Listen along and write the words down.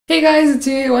Hey guys, it's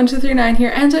me1239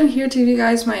 here, and I'm here to give you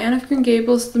guys my Anne of Green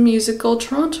Gables the musical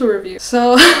Toronto review.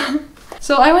 So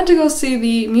I went to go see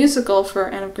the musical for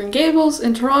Anne of Green Gables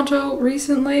in Toronto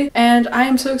recently, and I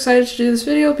am so excited to do this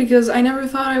video because I never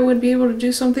thought I would be able to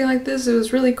do something like this. It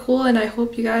was really cool and I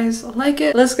hope you guys like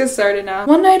it. Let's get started now.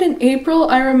 One night in April,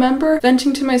 I remember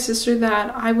venting to my sister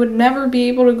that I would never be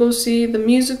able to go see the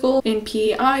musical in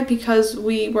PEI because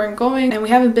we weren't going, and we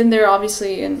haven't been there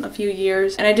obviously in a few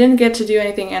years, and I didn't get to do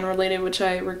anything Anne related, which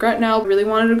I regret now. I really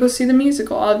wanted to go see the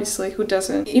musical, obviously, who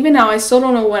doesn't? Even now, I still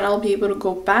don't know when I'll be able to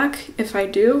go back, if I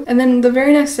do. And then the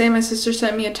very next day, my sister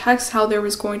sent me a text how there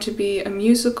was going to be a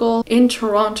musical in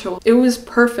Toronto. It was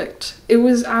perfect. It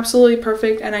was absolutely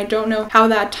perfect, and I don't know how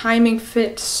that timing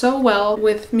fit so well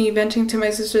with me venting to my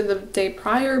sister the day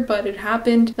prior, but it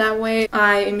happened that way.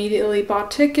 I immediately bought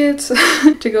tickets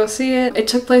to go see it. It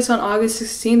took place on August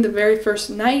 16th, the very first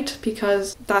night,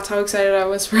 because that's how excited I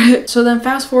was for it. So then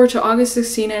fast forward to August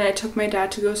 16th, and I took my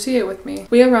dad to go see it with me.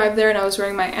 We arrived there and I was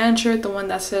wearing my Anne shirt, the one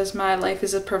that says "My life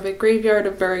is a perfect graveyard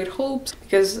of buried hopes,"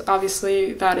 because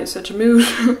obviously that is such a mood.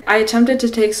 I attempted to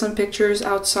take some pictures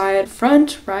outside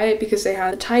front, right, because they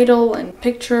had the title and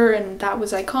picture and that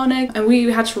was iconic, and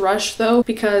we had to rush though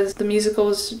because the musical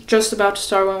was just about to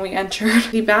start when we entered.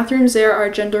 The bathrooms there are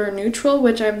gender neutral,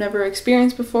 which I've never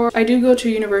experienced before. I do go to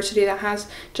a university that has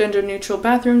gender neutral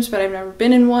bathrooms, but I've never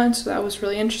been in one, so that was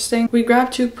really interesting. We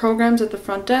grabbed 2 programs at the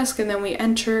front desk and then we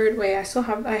entered. Wait, I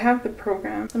have the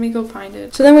program. Let me go find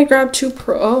it. So then we grabbed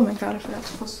oh my god, I forgot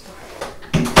to close the door.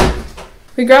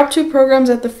 We grabbed 2 programs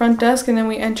at the front desk and then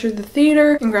we entered the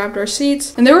theater and grabbed our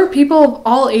seats. And there were people of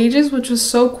all ages, which was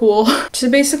so cool to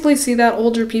basically see that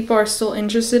older people are still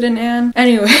interested in Anne.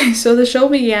 Anyway, so the show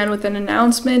began with an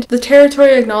announcement, the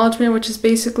territory acknowledgement, which is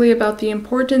basically about the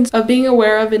importance of being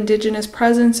aware of Indigenous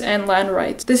presence and land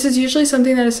rights. This is usually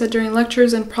something that is said during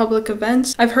lectures and public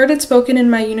events. I've heard it spoken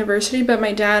in my university, but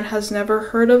my dad has never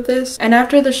heard of this. And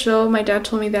after the show, my dad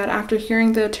told me that after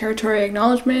hearing the territory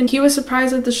acknowledgement, he was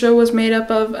surprised that the show was made up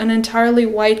of an entirely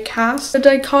white cast. The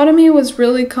dichotomy was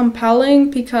really compelling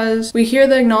because we hear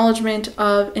the acknowledgement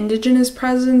of Indigenous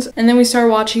presence and then we start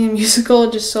watching a musical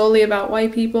just solely about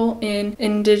white people in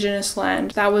Indigenous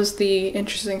land. That was the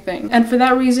interesting thing. And for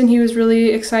that reason, he was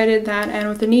really excited that Anne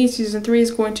with an E season 3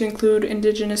 is going to include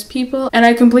Indigenous people, and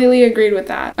I completely agreed with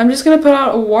that. I'm just going to put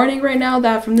out a warning right now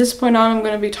that from this point on, I'm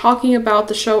going to be talking about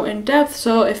the show in depth,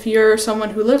 so if you're someone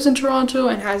who lives in Toronto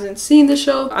and hasn't seen the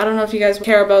show, I don't know if you guys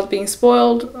care about being spoiled,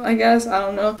 I guess, I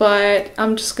don't know, but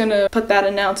I'm just gonna put that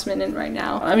announcement in right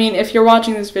now. I mean, if you're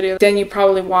watching this video, then you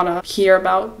probably want to hear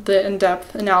about the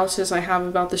in-depth analysis I have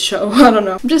about the show. I don't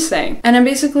know, I'm just saying. And I'm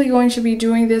basically going to be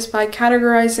doing this by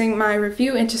categorizing my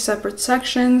review into separate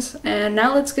sections, and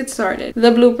now let's get started.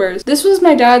 The bloopers. This was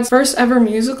my dad's first ever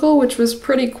musical, which was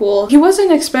pretty cool. He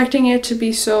wasn't expecting it to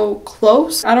be so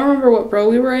close. I don't remember what row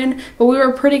we were in, but we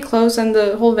were pretty close and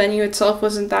the whole venue itself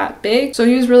wasn't that big, so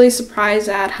he was really surprised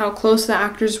at how close the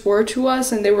actors were to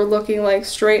us, and they were looking like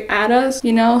straight at us,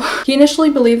 you know? He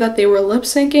initially believed that they were lip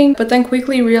syncing, but then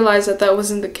quickly realized that that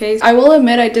wasn't the case. I will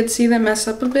admit I did see them mess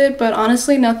up a bit, but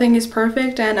honestly nothing is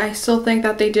perfect, and I still think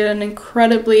that they did an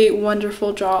incredibly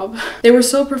wonderful job. They were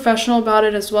so professional about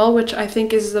it as well, which I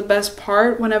think is the best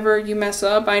part. Whenever you mess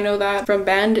up, I know that from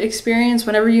band experience,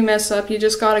 whenever you mess up, you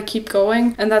just gotta keep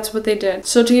going, and that's what they did.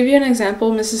 So to give you an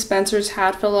example, Mrs. Spencer's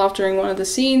hat fell off during one of the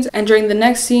scenes, and during the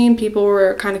next scene, people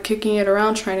were kind of kicking it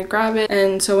around trying to grab it,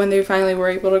 and so when they finally were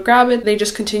able to grab it, they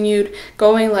just continued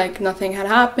going like nothing had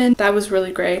happened. That was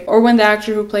really great. Or when the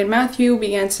actor who played Matthew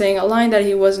began saying a line that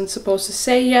he wasn't supposed to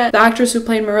say yet, the actress who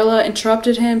played Marilla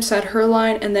interrupted him, said her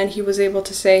line, and then he was able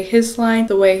to say his line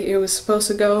the way it was supposed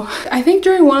to go. I think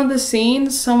during one of the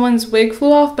scenes someone's wig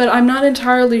flew off, but I'm not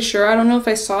entirely sure. I don't know if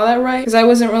I saw that right because I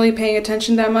wasn't really paying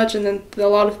attention that much, and then a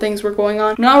lot of things were going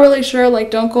on. I'm not really sure,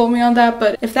 like, don't quote me on that,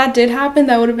 but if that did happen,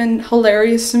 that would have been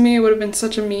hilarious to me. It would have been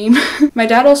such a meme. My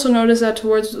dad also noticed that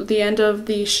towards the end of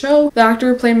the show, the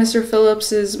actor who played Mr.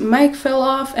 Phillips's mic fell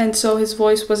off, and so his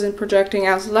voice wasn't projecting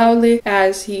as loudly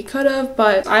as he could have,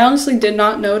 but I honestly did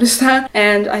not notice that,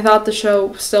 and I thought the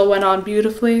show still went on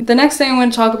beautifully. The next thing I'm going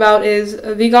to talk about is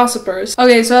the gossipers.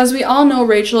 Okay, so as we all know,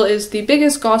 Rachel is the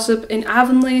biggest gossip in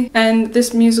Avonlea, and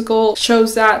this musical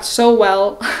shows that so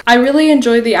well. I really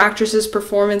enjoyed the actress's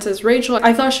performance as Rachel.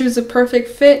 I thought she was a perfect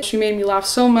fit. She made me laugh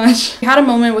so much. We had a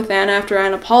moment with Anna after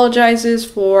Anna apologizes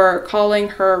for calling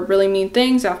her really mean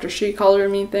things after she called her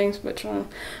mean things, which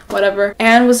whatever.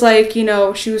 Anne was like, you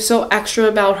know, she was so extra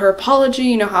about her apology,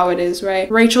 you know how it is, right?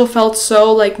 Rachel felt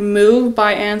so like moved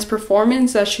by Anne's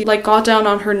performance that she like got down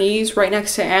on her knees right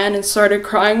next to Anne and started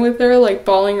crying with her, like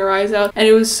bawling her eyes out, and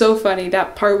it was so funny.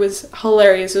 That part was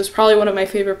hilarious. It was probably one of my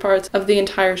favorite parts of the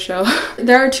entire show.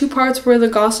 There are two parts where the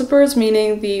gossipers,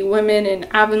 meaning the women in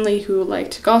Avonlea who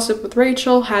like to gossip with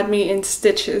Rachel, had me in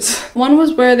stitches. One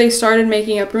was where they started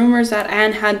making up rumors that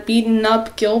Anne had beaten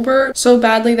up Gilbert so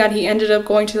badly that he ended up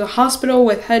going to the hospital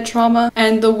with head trauma,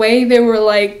 and the way they were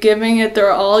like giving it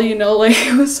their all, you know, like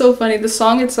it was so funny. The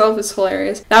song itself is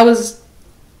hilarious. That was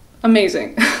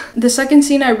amazing. The second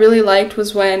scene I really liked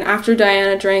was when, after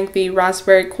Diana drank the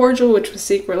raspberry cordial, which was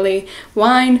secretly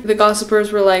wine, the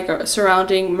gossipers were like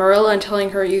surrounding Marilla and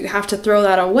telling her, you have to throw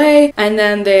that away, and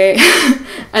then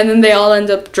they all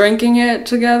end up drinking it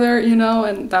together, you know,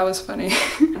 and that was funny.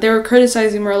 They were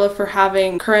criticizing Marilla for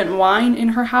having currant wine in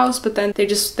her house, but then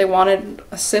they wanted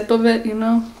a sip of it, you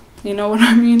know? You know what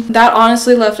I mean? That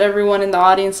honestly left everyone in the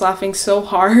audience laughing so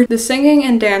hard. The singing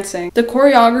and dancing. The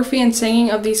choreography and singing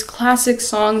of these classic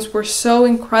songs were so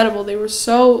incredible. They were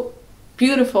so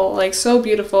beautiful, like so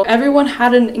beautiful. Everyone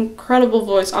had an incredible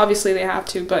voice. Obviously they have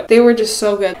to, but they were just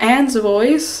so good. Anne's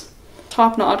voice,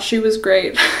 top notch. She was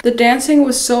great. The dancing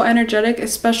was so energetic,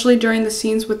 especially during the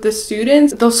scenes with the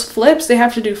students. Those flips, they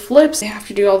have to do flips. They have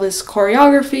to do all this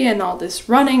choreography and all this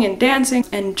running and dancing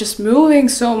and just moving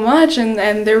so much. And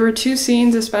there were two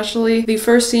scenes, especially the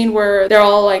first scene where they're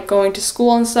all like going to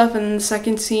school and stuff, and then the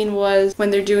second scene was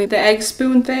when they're doing the egg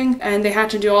spoon thing and they had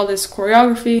to do all this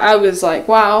choreography. I was like,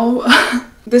 wow.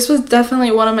 This was definitely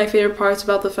one of my favorite parts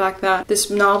about the fact that this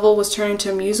novel was turned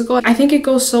into a musical. I think it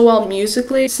goes so well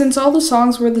musically, since all the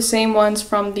songs were the same ones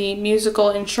from the musical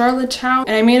in Charlottetown.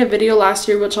 And I made a video last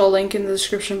year, which I'll link in the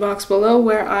description box below,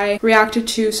 where I reacted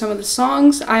to some of the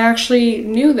songs. I actually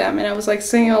knew them and I was like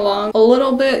singing along a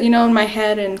little bit, you know, in my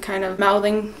head and kind of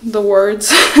mouthing the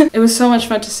words. It was so much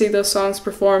fun to see those songs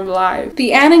performed live.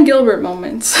 The Anne and Gilbert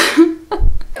moments.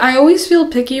 I always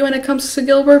feel picky when it comes to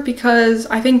Gilbert because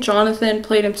I think Jonathan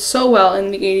played him so well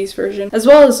in the 80s version, as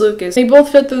well as Lucas. They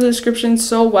both fit the description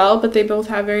so well, but they both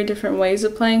have very different ways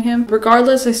of playing him.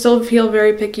 Regardless, I still feel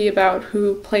very picky about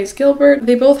who plays Gilbert.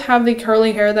 They both have the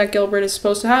curly hair that Gilbert is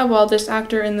supposed to have, while this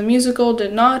actor in the musical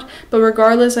did not, but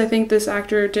regardless, I think this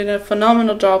actor did a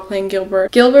phenomenal job playing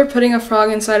Gilbert. Gilbert putting a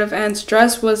frog inside of Anne's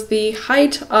dress was the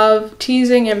height of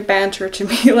teasing and banter to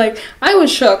me. Like, I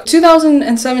was shook.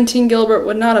 2017 Gilbert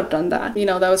would not have done that. You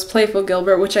know, that was playful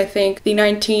Gilbert, which I think the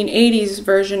 1980s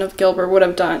version of Gilbert would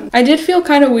have done. I did feel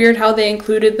kind of weird how they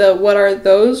included the "what are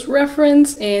those"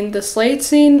 reference in the Slate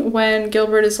scene when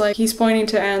Gilbert is like, he's pointing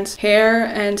to Anne's hair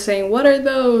and saying, "What are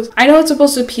those?" I know it's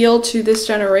supposed to appeal to this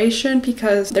generation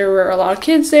because there were a lot of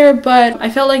kids there, but I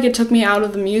felt like it took me out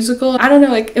of the musical. I don't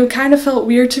know, like it kind of felt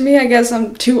weird to me. I guess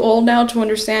I'm too old now to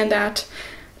understand that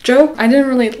joke. I didn't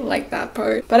really like that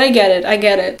part, but I get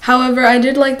it. However, I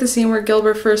did like the scene where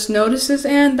Gilbert first notices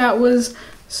Anne. That was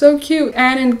so cute.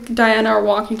 Anne and Diana are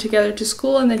walking together to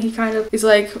school, and then he kind of is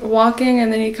like walking,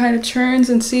 and then he kind of turns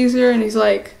and sees her, and he's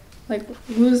like,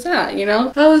 who's that, you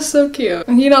know? That was so cute.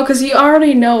 You know, because you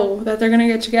already know that they're gonna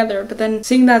get together, but then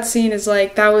seeing that scene is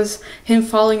like, that was him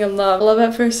falling in love. Love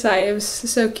at first sight. It was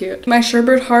so cute. My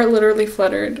Sherbert heart literally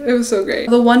fluttered. It was so great.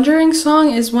 The Wondering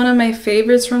song is one of my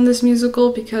favorites from this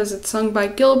musical because it's sung by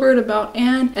Gilbert about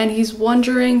Anne, and he's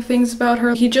wondering things about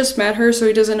her. He just met her, so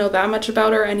he doesn't know that much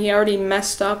about her, and he already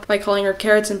messed up by calling her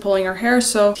carrots and pulling her hair,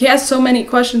 so he has so many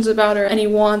questions about her, and he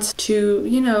wants to,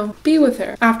 you know, be with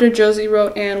her. After Josie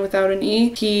wrote Anne without an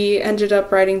E, he ended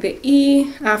up writing the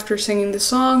E after singing the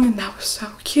song, and that was so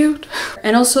cute.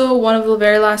 And also, one of the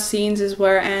very last scenes is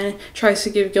where Anne tries to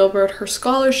give Gilbert her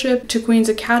scholarship to Queen's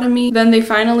Academy. Then they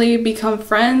finally become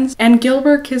friends, and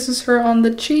Gilbert kisses her on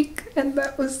the cheek, and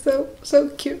that was so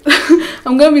cute.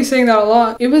 I'm gonna be saying that a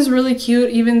lot. It was really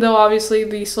cute, even though obviously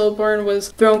the slow burn was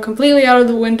thrown completely out of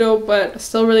the window, but I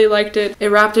still really liked it. It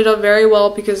wrapped it up very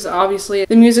well because obviously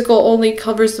the musical only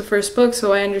covers the first book,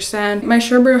 so I understand. My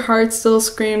Sherbert heart still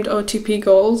screamed OTP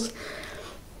goals.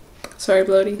 Sorry,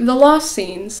 Bloody. The lost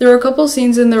scenes. There were a couple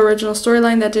scenes in the original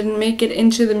storyline that didn't make it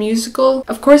into the musical.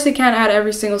 Of course, they can't add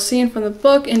every single scene from the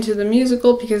book into the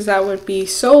musical because that would be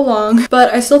so long,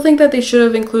 but I still think that they should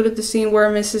have included the scene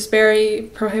where Mrs. Barry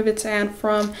prohibits Anne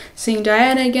from seeing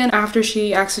Diana again after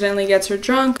she accidentally gets her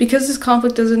drunk. Because this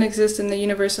conflict doesn't exist in the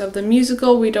universe of the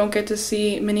musical, we don't get to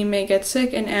see Minnie May get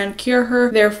sick and Anne cure her,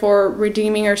 therefore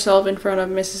redeeming herself in front of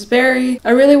Mrs. Barry.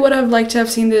 I really would have liked to have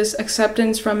seen this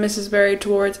acceptance from Mrs. Barry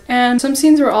towards Anne, Anne. Some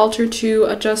scenes were altered to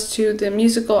adjust to the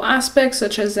musical aspects,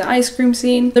 such as the ice cream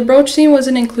scene. The brooch scene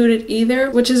wasn't included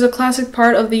either, which is a classic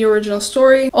part of the original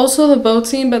story. Also the boat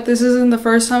scene, but this isn't the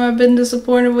first time I've been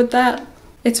disappointed with that.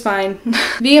 It's fine.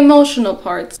 The emotional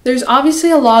parts. There's obviously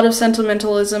a lot of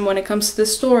sentimentalism when it comes to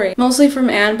this story, mostly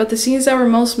from Anne, but the scenes that were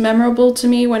most memorable to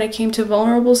me when it came to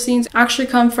vulnerable scenes actually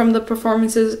come from the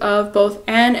performances of both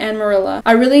Anne and Marilla.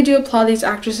 I really do applaud these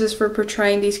actresses for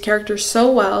portraying these characters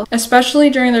so well, especially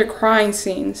during their crying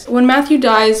scenes. When Matthew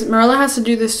dies, Marilla has to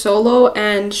do this solo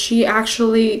and she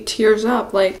actually tears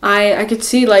up. Like, I could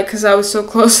see, like, because I was so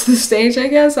close to the stage, I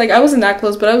guess. Like, I wasn't that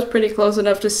close, but I was pretty close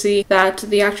enough to see that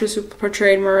the actress who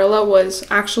portrayed Marilla was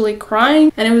actually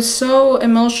crying, and it was so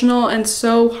emotional and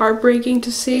so heartbreaking to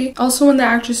see. Also, when the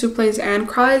actress who plays Anne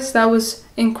cries, that was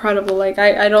incredible. Like,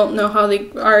 I don't know how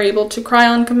they are able to cry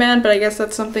on command, but I guess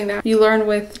that's something that you learn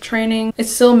with training. It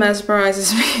still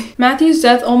mesmerizes me. Matthew's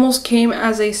death almost came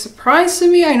as a surprise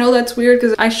to me. I know that's weird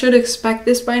because I should expect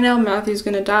this by now. Matthew's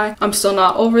gonna die. I'm still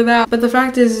not over that. But the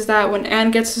fact is that when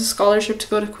Anne gets the scholarship to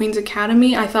go to Queen's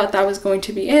Academy, I thought that was going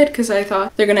to be it because I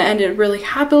thought they're gonna end it really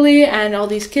happily and all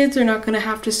these kids are not gonna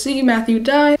have to see Matthew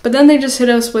die. But then they just hit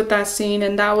us with that scene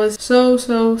and that was so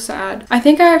sad. I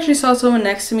think I actually saw someone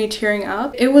next to me tearing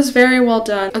up. It was very well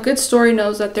done. A good story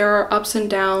knows that there are ups and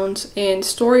downs in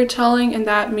storytelling, and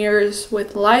that mirrors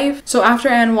with life. So after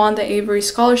Anne won the Avery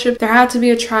scholarship, there had to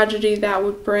be a tragedy that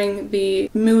would bring the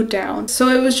mood down. So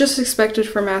it was just expected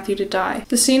for Matthew to die.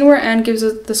 The scene where Anne gives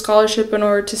the scholarship in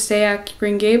order to stay at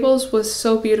Green Gables was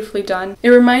so beautifully done. It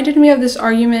reminded me of this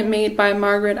argument made by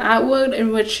Margaret Atwood,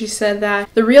 in which she said that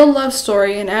the real love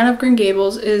story in Anne of Green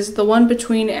Gables is the one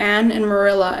between Anne and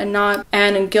Marilla and not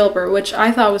Anne and Gilbert, which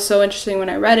I thought was so interesting when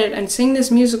I read it, and seeing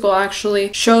this musical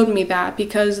actually showed me that,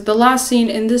 because the last scene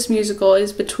in this musical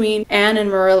is between Anne and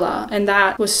Marilla, and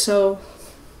that was so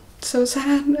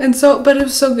sad, and but it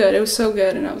was so good. It was so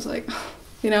good, and I was like,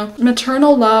 you know,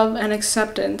 maternal love and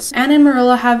acceptance. Anne and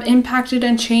Marilla have impacted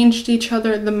and changed each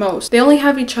other the most. They only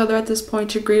have each other at this point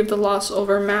to grieve the loss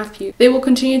over Matthew. They will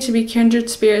continue to be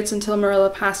kindred spirits until Marilla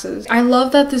passes. I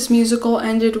love that this musical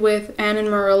ended with Anne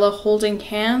and Marilla holding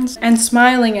hands and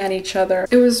smiling at each other.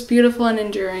 It was beautiful and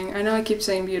enduring. I know I keep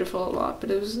saying beautiful a lot,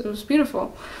 but it was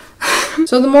beautiful.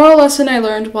 So the moral lesson I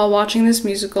learned while watching this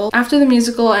musical: after the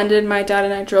musical ended, my dad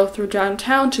and I drove through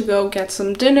downtown to go get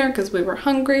some dinner because we were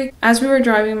hungry. As we were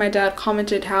driving, my dad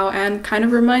commented how Anne kind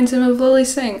of reminds him of Lily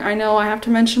Singh. I know I have to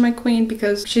mention my queen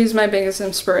because she's my biggest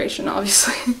inspiration,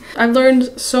 obviously. I've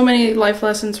learned so many life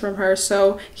lessons from her,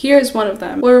 so here is one of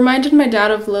them. What reminded my dad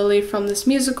of Lily from this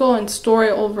musical and story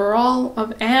overall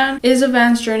of Anne is of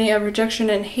Anne's journey of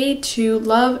rejection and hate to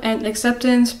love and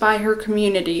acceptance by her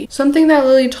community. Something that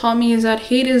Lily taught me is that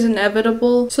hate is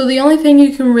inevitable, so the only thing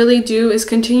you can really do is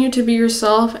continue to be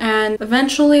yourself, and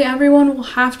eventually everyone will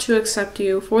have to accept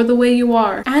you for the way you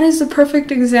are. Anne is the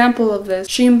perfect example of this.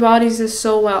 She embodies this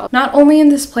so well, not only in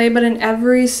this play but in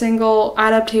every single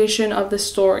adaptation of the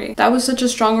story. That was such a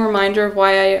strong reminder of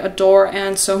why I adore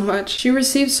Anne so much. She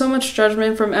received so much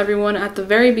judgment from everyone at the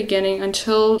very beginning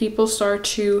until people start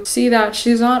to see that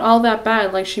she's not all that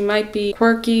bad. Like, she might be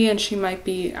quirky and she might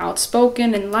be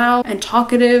outspoken and loud and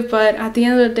talkative, but at the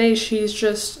end of the day, she's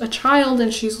just a child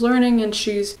and she's learning and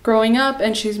she's growing up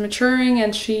and she's maturing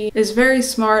and she is very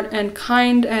smart and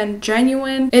kind and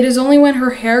genuine. It is only when her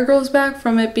hair grows back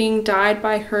from it being dyed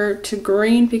by her to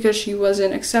green because she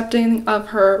wasn't accepting of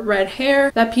her red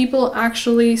hair that people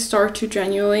actually start to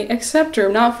genuinely accept her.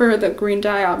 Not for the green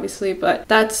dye, obviously, but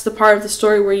that's the part of the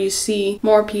story where you see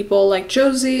more people like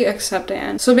Josie accept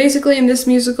Anne. So basically in this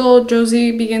musical,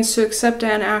 Josie begins to accept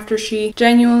Anne after she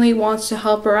genuinely wants to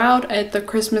help her out. At the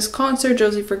Christmas concert,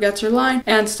 Josie forgets her line.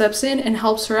 Anne steps in and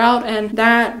helps her out, and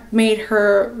that made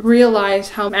her realize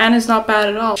how Anne is not bad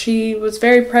at all. She was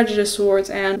very prejudiced towards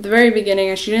Anne at the very beginning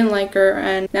and she didn't like her,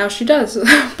 and now she does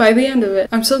by the end of it.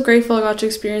 I'm so grateful I got to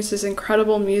experience this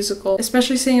incredible musical,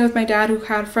 especially seeing it with my dad, who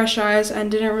had fresh eyes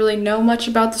and didn't really know much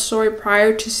about the story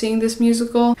prior to seeing this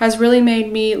musical. Has really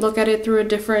made me look at it through a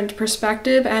different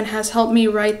perspective and has helped me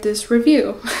write this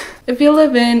review. If you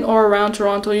live in or around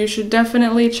Toronto, you should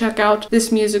definitely check out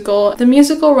this musical. The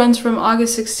musical runs from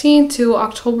August 16th to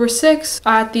October 6th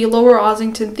at the Lower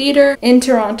Ossington Theatre in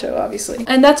Toronto, obviously.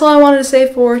 And that's all I wanted to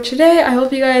say for today. I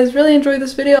hope you guys really enjoyed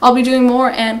this video. I'll be doing more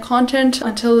and content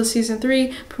until the season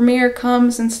 3 premiere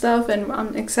comes and stuff, and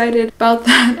I'm excited about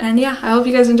that. And yeah, I hope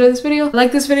you guys enjoyed this video.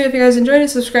 Like this video if you guys enjoyed it.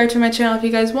 Subscribe to my channel if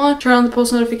you guys want. Turn on the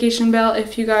post notification bell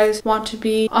if you guys want to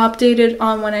be updated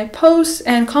on when I post,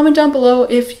 and comment down below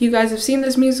if you you guys have seen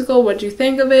this musical. What do you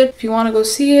think of it? If you want to go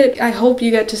see it, I hope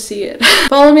you get to see it.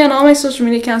 Follow me on all my social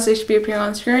media accounts. They should be appearing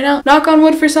on screen right now. Knock on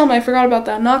wood for Selma. I forgot about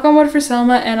that. Knock on wood for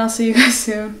Selma, and I'll see you guys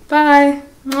soon. Bye.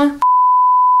 Mwah.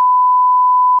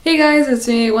 Hey guys, it's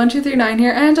me, 1239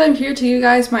 here, and I'm here to you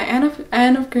guys my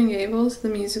Anne of Green Gables, the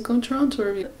musical in Toronto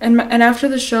review. And after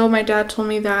the show, my dad told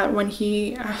me that when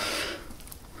he...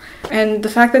 and the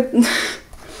fact that...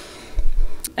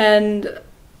 and...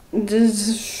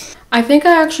 I think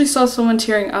I actually saw someone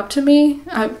tearing up to me.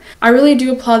 I really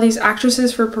do applaud these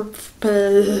actresses for